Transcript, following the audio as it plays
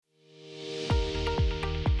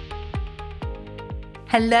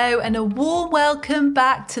Hello and a warm welcome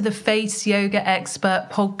back to the Face Yoga Expert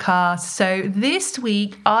podcast. So this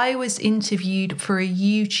week I was interviewed for a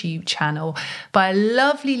YouTube channel by a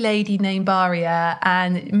lovely lady named Baria,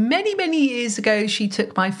 and many years ago she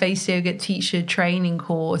took my Face Yoga teacher training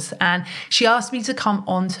course and she asked me to come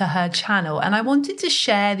onto her channel, and I wanted to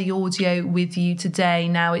share the audio with you today.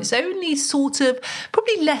 Now it's only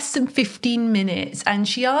probably less than 15 minutes, and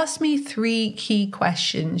she asked me 3 key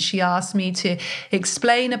questions. She asked me to explain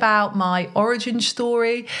about my origin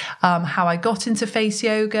story, how I got into face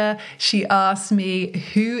yoga. She asked me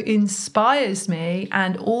who inspires me,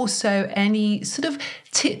 and also any sort of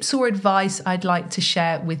tips or advice I'd like to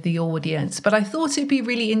share with the audience. But I thought it'd be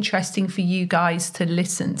really interesting for you guys to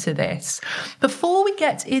listen to this. Before we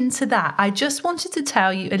get into that, I just wanted to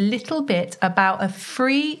tell you a little bit about a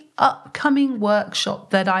free upcoming workshop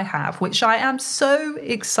that I have, which I am so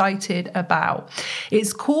excited about.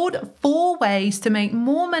 It's called 4 Ways to Make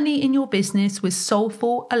More Money in Your Business with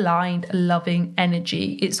Soulful, Aligned, Loving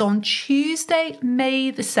Energy. It's on Tuesday,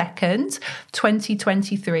 May the 2nd,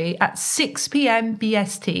 2023 at 6 p.m.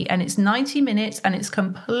 BST, and it's 90 minutes and it's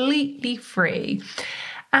completely free.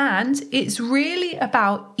 And it's really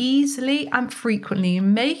about easily and frequently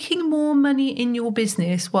making more money in your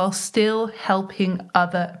business while still helping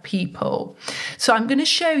other people. So I'm going to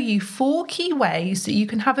show you 4 key ways that you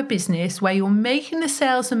can have a business where you're making the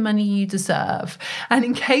sales and money you deserve. And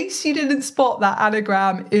in case you didn't spot that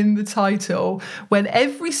anagram in the title, when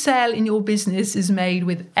every sale in your business is made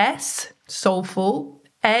with S, soulful,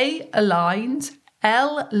 A, aligned,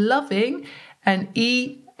 L, loving, and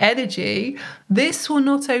E, energy, this will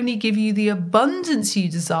not only give you the abundance you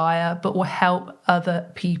desire, but will help other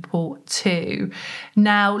people too.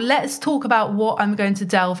 Now, let's talk about what I'm going to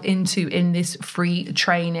delve into in this free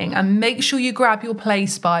training. And make sure you grab your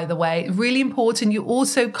place, by the way. Really important, you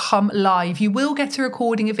also come live. You will get a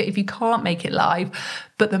recording of it if you can't make it live,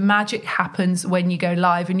 but the magic happens when you go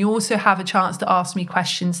live. And you also have a chance to ask me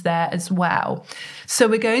questions there as well. So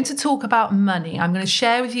we're going to talk about money. I'm going to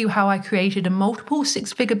share with you how I created a multiple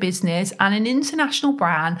 6-figure business and an international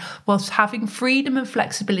brand whilst having freedom and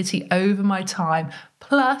flexibility over my time,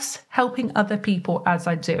 plus helping other people as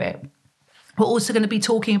I do it. We're also going to be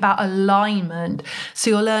talking about alignment.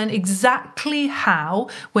 So you'll learn exactly how,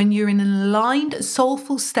 when you're in an aligned,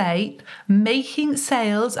 soulful state, making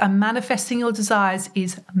sales and manifesting your desires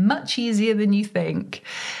is much easier than you think.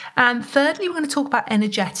 And thirdly, we're going to talk about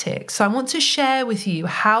energetics. So I want to share with you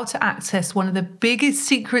how to access one of the biggest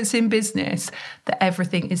secrets in business, that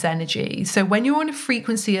everything is energy. So when you're on a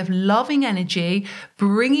frequency of loving energy,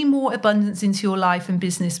 bringing more abundance into your life and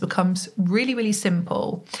business becomes really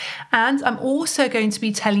simple. And I'm also going to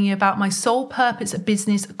be telling you about my Soul Purpose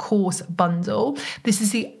Business Course Bundle. This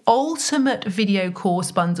is the ultimate video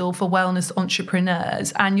course bundle for wellness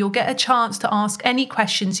entrepreneurs, and you'll get a chance to ask any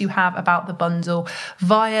questions you have about the bundle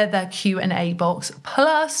via the Q&A box.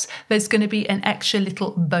 Plus, there's going to be an extra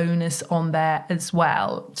little bonus on there as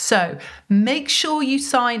well. So make sure you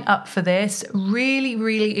sign up for this.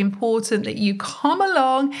 Really important that you come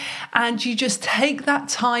along and you just take that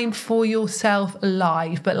time for yourself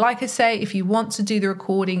live. But like I say, if you want to do the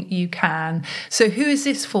recording, you can. So who is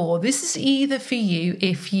this for? This is either for you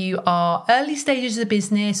if you are early stages of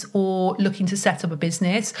business or looking to set up a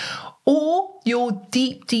business, or you're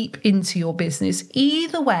deep into your business.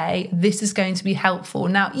 Either way, this is going to be helpful.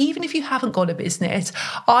 Now, even if you haven't got a business,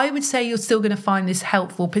 I would say you're still going to find this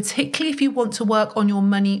helpful, particularly if you want to work on your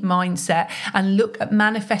money mindset and look at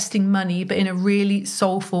manifesting money, but in a really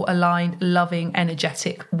soulful, aligned, loving,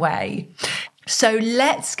 energetic way. So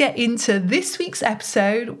let's get into this week's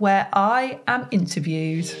episode where I am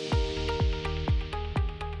interviewed.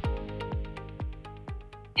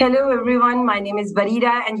 Hello everyone, my name is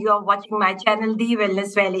Barira and you are watching my channel, The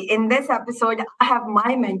Wellness Valley. In this episode, I have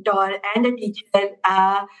my mentor and a teacher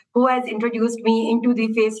who has introduced me into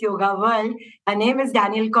the face yoga world. Her name is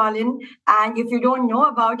Danielle Collin, and if you don't know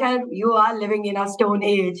about her, you are living in a stone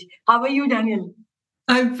age. How are you, Danielle?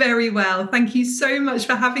 I'm very well. Thank you so much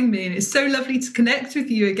for having me. And it's so lovely to connect with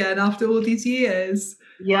you again after all these years.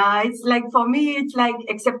 Yeah, it's like for me, it's like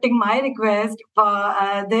accepting my request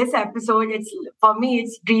for this episode.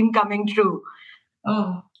 It's dream coming true.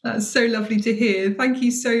 Oh, that's so lovely to hear. Thank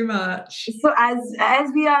you so much. So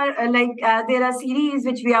as we are there are series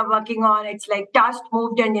which we are working on. It's like touched,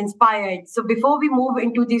 moved, and inspired. So before we move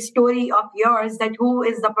into the story of yours, that who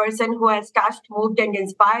is the person who has touched, moved, and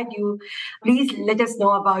inspired you, please let us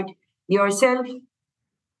know about yourself.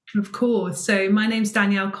 Of course. So my name's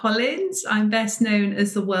Danielle Collins. I'm best known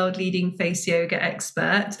as the world leading face yoga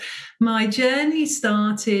expert. My journey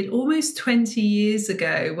started almost 20 years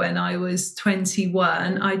ago when I was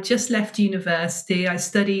 21. I just left university. I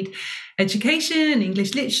studied education,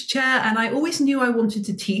 English literature, and I always knew I wanted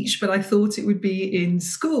to teach, but I thought it would be in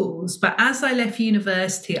schools. But as I left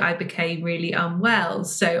university, I became really unwell.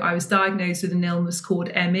 So I was diagnosed with an illness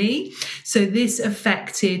called ME. So this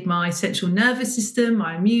affected my central nervous system,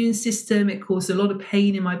 my immune system. It caused a lot of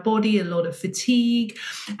pain in my body, a lot of fatigue,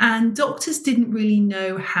 and doctors didn't really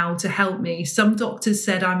know how to help me. Some doctors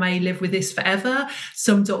said I may live with this forever.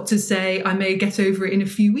 Some doctors say I may get over it in a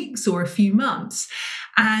few weeks or a few months.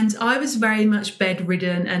 And I was very much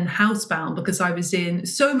bedridden and housebound because I was in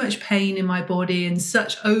so much pain in my body and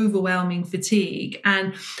such overwhelming fatigue.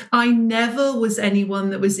 And I never was anyone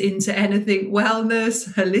that was into anything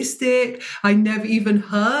wellness, holistic. I never even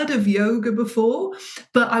heard of yoga before,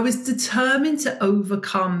 but I was determined to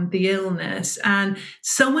overcome the illness. And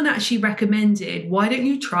someone actually recommended, why don't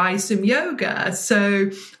you try some yoga?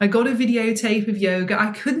 So I got a videotape of yoga.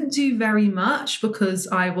 I couldn't do very much because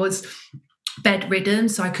I was bedridden,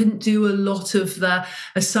 so I couldn't do a lot of the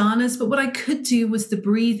asanas, but what I could do was the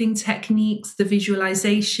breathing techniques, the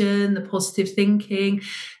visualization, the positive thinking,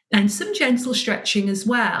 and some gentle stretching as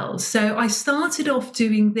well. So I started off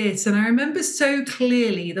doing this, and I remember so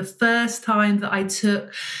clearly the first time that I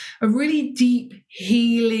took a really deep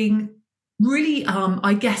healing, really,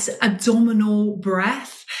 abdominal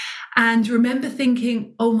breath. And remember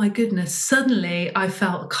thinking, oh my goodness, suddenly I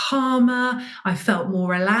felt calmer, I felt more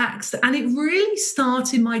relaxed. And it really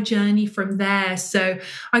started my journey from there. So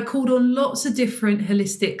I called on lots of different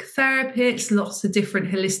holistic therapists, lots of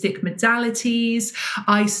different holistic modalities.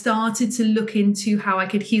 I started to look into how I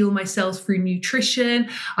could heal myself through nutrition.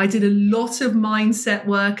 I did a lot of mindset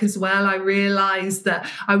work as well. I realized that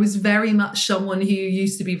I was very much someone who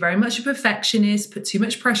used to be very much a perfectionist, put too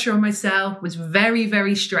much pressure on myself, was very,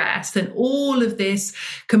 very stressed. And all of this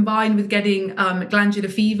combined with getting glandular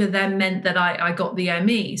fever then meant that I got the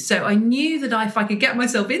ME. So I knew that if I could get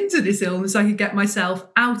myself into this illness, I could get myself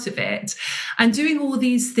out of it. And doing all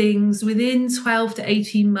these things within 12 to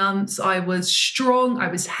 18 months, I was strong, I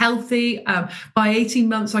was healthy. By 18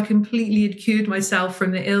 months, I completely had cured myself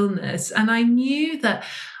from the illness. And I knew that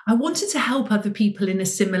I wanted to help other people in a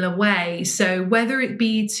similar way. So whether it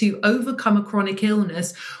be to overcome a chronic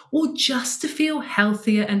illness or just to feel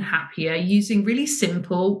healthier and happier using really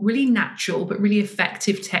simple, really natural, but really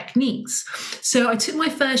effective techniques. So I took my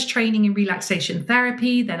first training in relaxation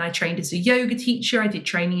therapy. Then I trained as a yoga teacher. I did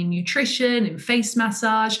training in nutrition and face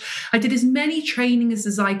massage. I did as many trainings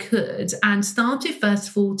as I could and started first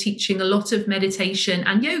of all teaching a lot of meditation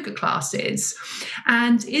and yoga classes.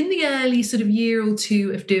 And in the early sort of year or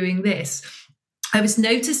two of doing this, I was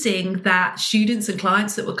noticing that students and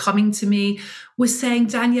clients that were coming to me were saying,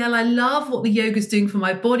 Danielle, I love what the yoga is doing for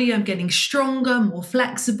my body. I'm getting stronger, more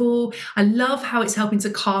flexible. I love how it's helping to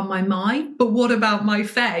calm my mind. But what about my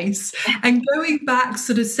face? And going back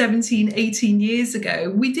sort of 17, 18 years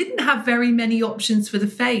ago, we didn't have very many options for the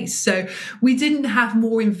face. So we didn't have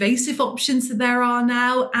more invasive options that there are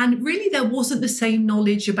now. And really, there wasn't the same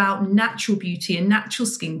knowledge about natural beauty and natural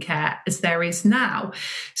skincare as there is now.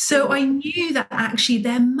 So I knew that actually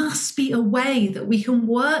there must be a way that we can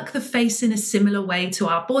work the face in a similar way to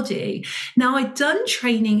our body. Now, I'd done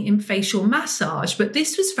training in facial massage, but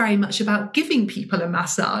this was very much about giving people a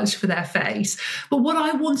massage for their face. But what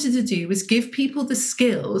I wanted to do was give people the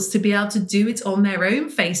skills to be able to do it on their own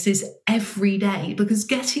faces every day, because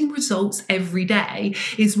getting results every day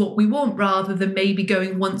is what we want rather than maybe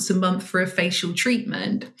going once a month for a facial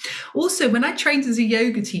treatment. Also, when I trained as a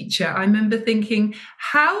yoga teacher, I remember thinking,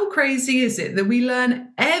 how crazy is it that we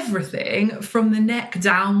learn everything from the neck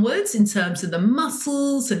downwards in terms of the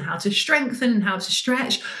muscles and how to strengthen and how to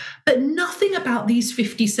stretch, but nothing about these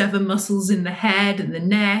 57 muscles in the head and the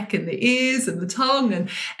neck and the ears and the tongue and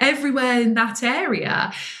everywhere in that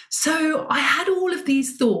area. So I had all of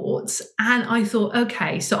these thoughts and I thought,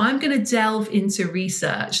 okay, so I'm going to delve into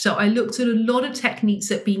research. So I looked at a lot of techniques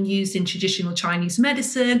that have been used in traditional Chinese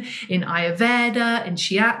medicine, in Ayurveda and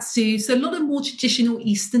Shiatsu. So a lot of more traditional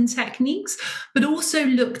Eastern techniques, but also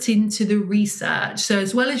looked into the research. So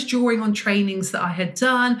as well as drawing on trainings that I had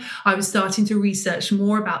done, I was starting to research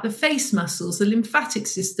more about the face muscles, the lymphatic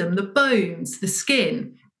system, the bones, the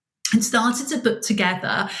skin, and started to put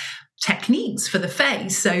together techniques for the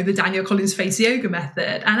face. So the Danielle Collins face yoga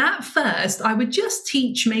method. And at first I would just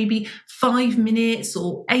teach maybe 5 minutes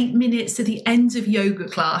or 8 minutes to the end of yoga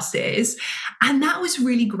classes. And that was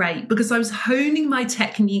really great because I was honing my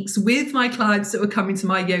techniques with my clients that were coming to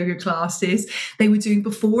my yoga classes. They were doing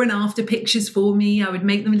before and after pictures for me. I would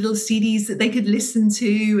make them little CDs that they could listen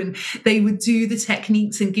to, and they would do the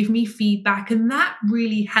techniques and give me feedback. And that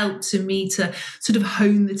really helped to me to sort of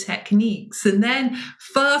hone the techniques. And then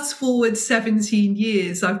fast forward 17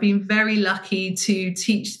 years, I've been very lucky to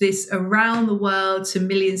teach this around the world to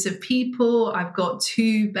millions of people. I've got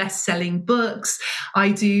 2 best-selling books. I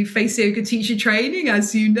do face yoga teacher training,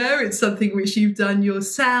 as you know. It's something which you've done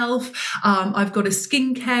yourself. I've got a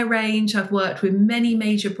skincare range. I've worked with many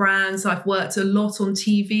major brands. I've worked a lot on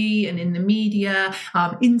TV and in the media,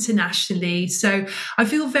 internationally. So I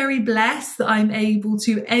feel very blessed that I'm able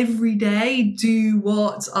to every day do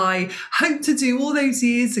what I hoped to do all those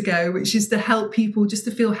years ago, which is to help people just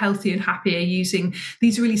to feel healthy and happier using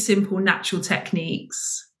these really simple natural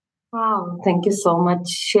techniques. Wow, thank you so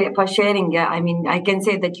much for sharing. Yeah, I mean, I can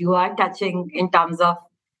say that you are touching in terms of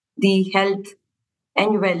the health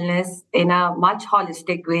and wellness in a much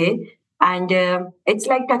holistic way. And it's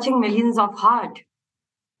like touching millions of heart.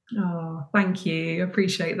 Oh, thank you. I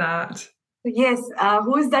appreciate that. Yes,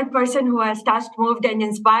 who is that person who has touched, moved, and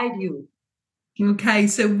inspired you? Okay,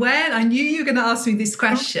 so when I knew you were going to ask me this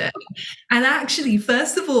question, and actually,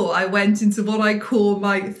 first of all, I went into what I call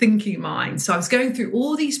my thinking mind. So I was going through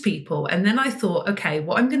all these people, and then I thought, okay,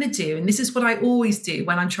 what I'm going to do, and this is what I always do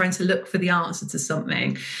when I'm trying to look for the answer to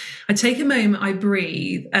something. I take a moment, I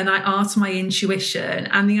breathe, and I ask my intuition,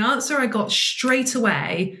 and the answer I got straight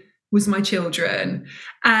away was my children.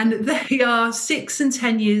 And they are 6 and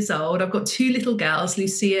 10 years old. I've got 2 little girls,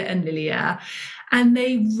 Lucia and Lilia. And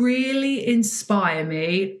they really inspire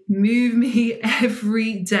me, move me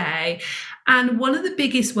every day. And one of the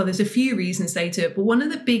biggest, well, there's a few reasons they do it, but one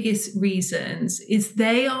of the biggest reasons is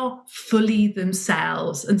they are fully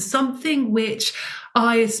themselves, and something which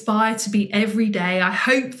I aspire to be every day. I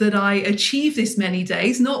hope that I achieve this many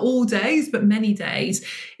days, not all days, but many days,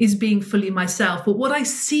 is being fully myself. But what I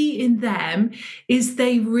see in them is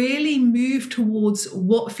they really move towards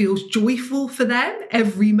what feels joyful for them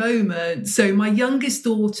every moment. So my youngest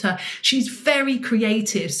daughter, she's very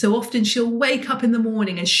creative. So often she'll wake up in the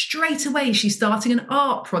morning and straight away she's starting an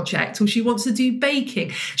art project, or she wants to do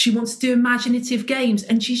baking. She wants to do imaginative games,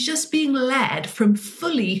 and she's just being led from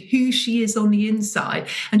fully who she is on the inside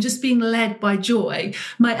and just being led by joy.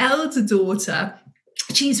 My elder daughter,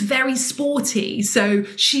 she's very sporty. So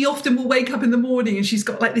she often will wake up in the morning and she's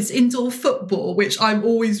got like this indoor football, which I'm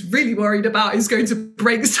always really worried about is going to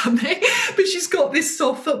break something. But she's got this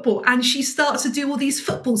soft football and she starts to do all these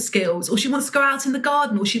football skills, or she wants to go out in the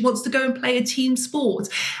garden, or she wants to go and play a team sport.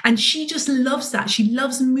 And she just loves that. She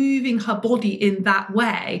loves moving her body in that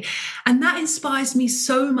way. And that inspires me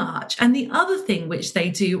so much. And the other thing which they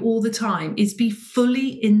do all the time is be fully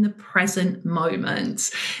in the present moment.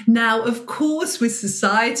 Now, of course, with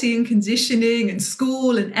society and conditioning and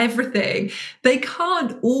school and everything, they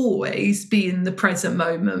can't always be in the present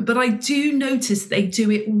moment. But I do notice they do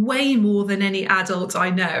it way more than any adult I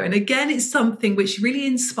know. And again, it's something which really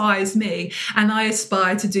inspires me, and I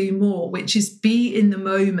aspire to do more, which is be in the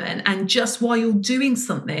moment. And just while you're doing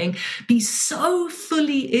something, be so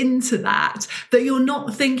fully into that you're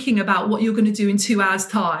not thinking about what you're going to do in 2 hours'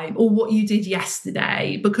 time or what you did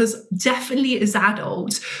yesterday. Because definitely as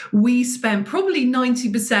adults, we spend probably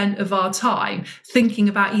 90% of our time thinking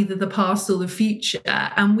about either the past or the future.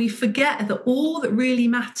 And we forget that all that really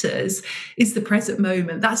matters is the present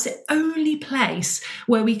moment. That's the only place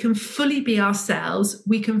where we can fully be ourselves.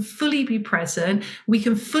 We can fully be present. We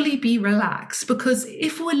can fully be relaxed. Because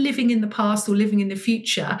if we're living in the past or living in the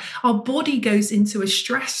future, our body goes into a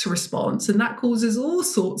stress response, and that causes all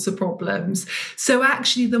sorts of problems. So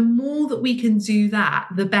actually, the more that we can do that,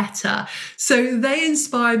 the better. So they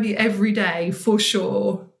inspire me every day for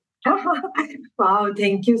sure. Wow,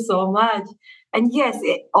 thank you so much. And yes,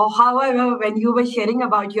 however, when you were sharing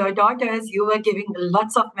about your daughters, you were giving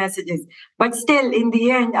lots of messages. But still, in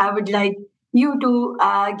the end, I would like you to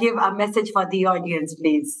give a message for the audience,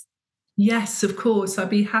 please. Yes, of course, I'd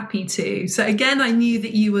be happy to. So again, I knew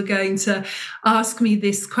that you were going to ask me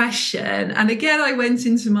this question. And again, I went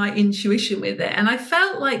into my intuition with it. And I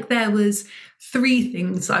felt like there was 3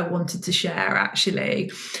 things I wanted to share,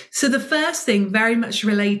 actually. So the first thing, very much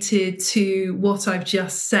related to what I've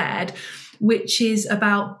just said, which is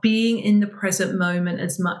about being in the present moment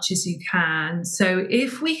as much as you can. So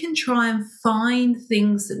if we can try and find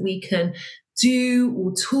things that we can do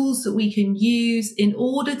or tools that we can use in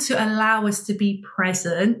order to allow us to be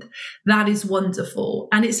present, that is wonderful.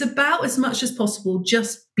 And it's about, as much as possible,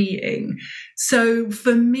 just being. So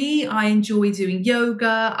for me, I enjoy doing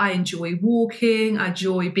yoga, I enjoy walking, I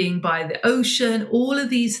enjoy being by the ocean. All of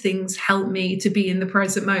these things help me to be in the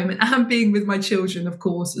present moment, and being with my children, of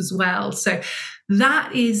course, as well. So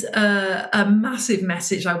that is a massive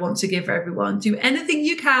message I want to give everyone. Do anything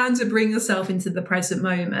you can to bring yourself into the present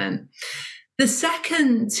moment. The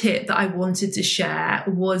second tip that I wanted to share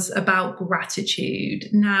was about gratitude.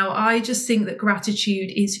 Now, I just think that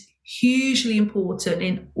gratitude is hugely important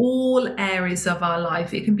in all areas of our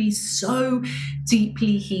life. It can be so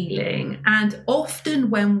deeply healing. And often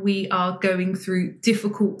when we are going through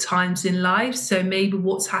difficult times in life, so maybe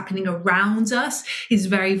what's happening around us is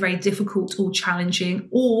very, very difficult or challenging,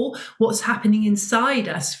 or what's happening inside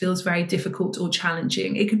us feels very difficult or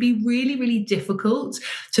challenging, it can be really, really difficult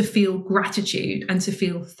to feel gratitude and to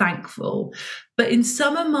feel thankful. But in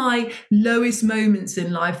some of my lowest moments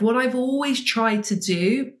in life, what I've always tried to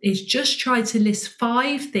do is just try to list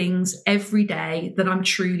 5 things every day that I'm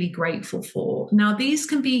truly grateful for. Now, these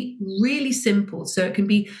can be really simple. So it can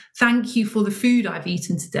be, thank you for the food I've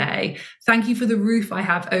eaten today. Thank you for the roof I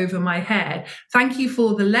have over my head. Thank you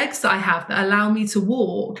for the legs that I have that allow me to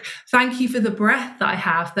walk. Thank you for the breath that I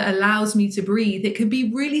have that allows me to breathe. It can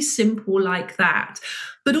be really simple like that.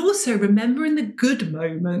 But also remembering the good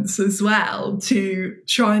moments as well, to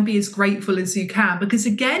try and be as grateful as you can. Because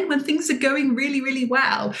again, when things are going really, really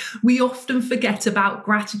well, we often forget about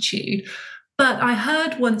gratitude. But I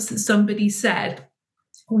heard once that somebody said,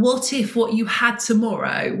 what if what you had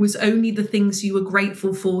tomorrow was only the things you were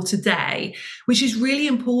grateful for today, which is really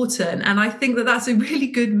important. And I think that that's a really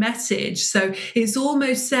good message. So it's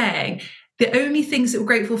almost saying, the only things that we're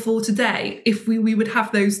grateful for today, if we would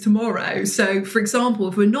have those tomorrow. So, for example,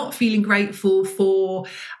 if we're not feeling grateful for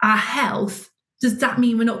our health, does that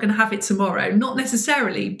mean we're not going to have it tomorrow? Not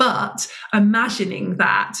necessarily, but imagining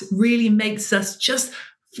that really makes us just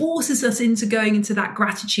forces us into going into that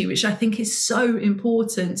gratitude, which I think is so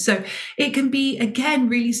important. So it can be, again,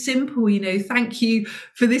 really simple, thank you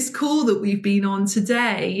for this call that we've been on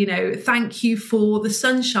today, thank you for the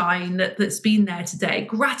sunshine that's been there today.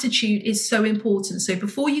 Gratitude is so important. So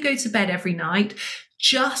before you go to bed every night,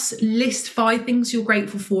 just list 5 things you're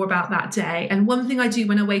grateful for about that day. And one thing I do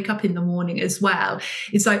when I wake up in the morning as well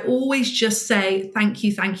is I always just say, thank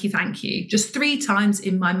you, thank you, thank you, just 3 times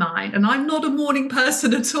in my mind. And I'm not a morning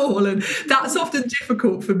person at all. And that's often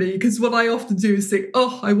difficult for me, because what I often do is think,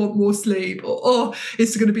 oh, I want more sleep, or, oh,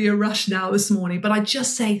 it's going to be a rush now this morning. But I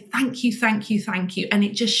just say, thank you, thank you, thank you. And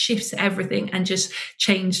it just shifts everything and just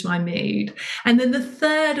changed my mood. And then the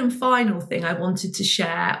third and final thing I wanted to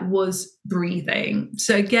share was breathing.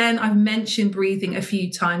 So again, I've mentioned breathing a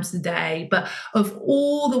few times today, but of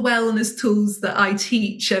all the wellness tools that I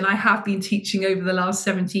teach, and I have been teaching over the last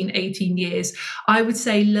 17, 18 years, I would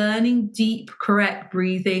say learning deep, correct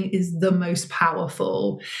breathing is the most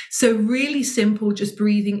powerful. So really simple, just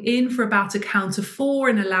breathing in for about a count of 4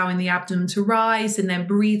 and allowing the abdomen to rise, and then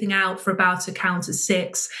breathing out for about a count of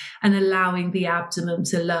 6 and allowing the abdomen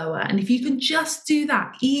to lower. And if you can just do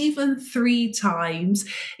that even 3 times,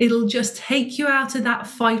 it'll just take you out of that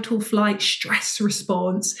fight or flight stress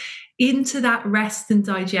response into that rest and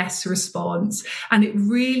digest response. And it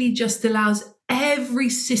really just allows every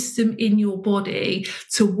system in your body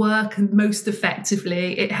to work most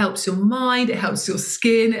effectively. It helps your mind, it helps your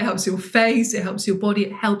skin, it helps your face, it helps your body,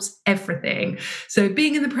 it helps everything. So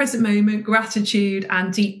being in the present moment, gratitude,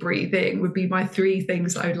 and deep breathing would be my 3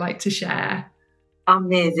 things I would like to share.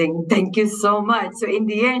 Amazing. Thank you so much. So in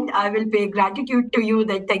the end, I will pay gratitude to you.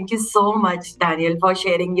 That thank you so much, Danielle, for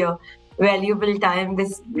sharing your valuable time.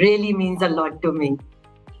 This really means a lot to me.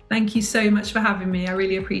 Thank you so much for having me. I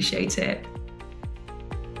really appreciate it.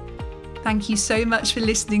 Thank you so much for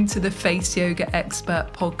listening to the Face Yoga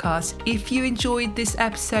Expert podcast. If you enjoyed this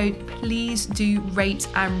episode, please do rate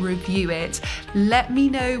and review it. Let me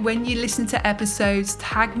know when you listen to episodes.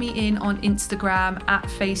 Tag me in on Instagram at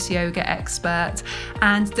Face Yoga Expert.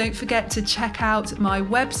 And don't forget to check out my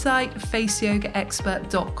website,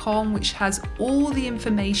 faceyogaexpert.com, which has all the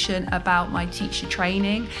information about my teacher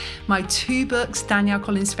training, my 2 books, Danielle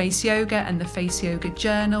Collins Face Yoga and the Face Yoga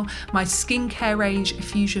Journal, my skincare range,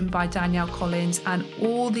 Fusion by Danielle Collins, and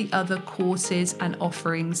all the other courses and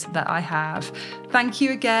offerings that I have. Thank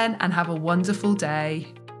you again, and have a wonderful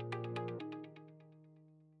day.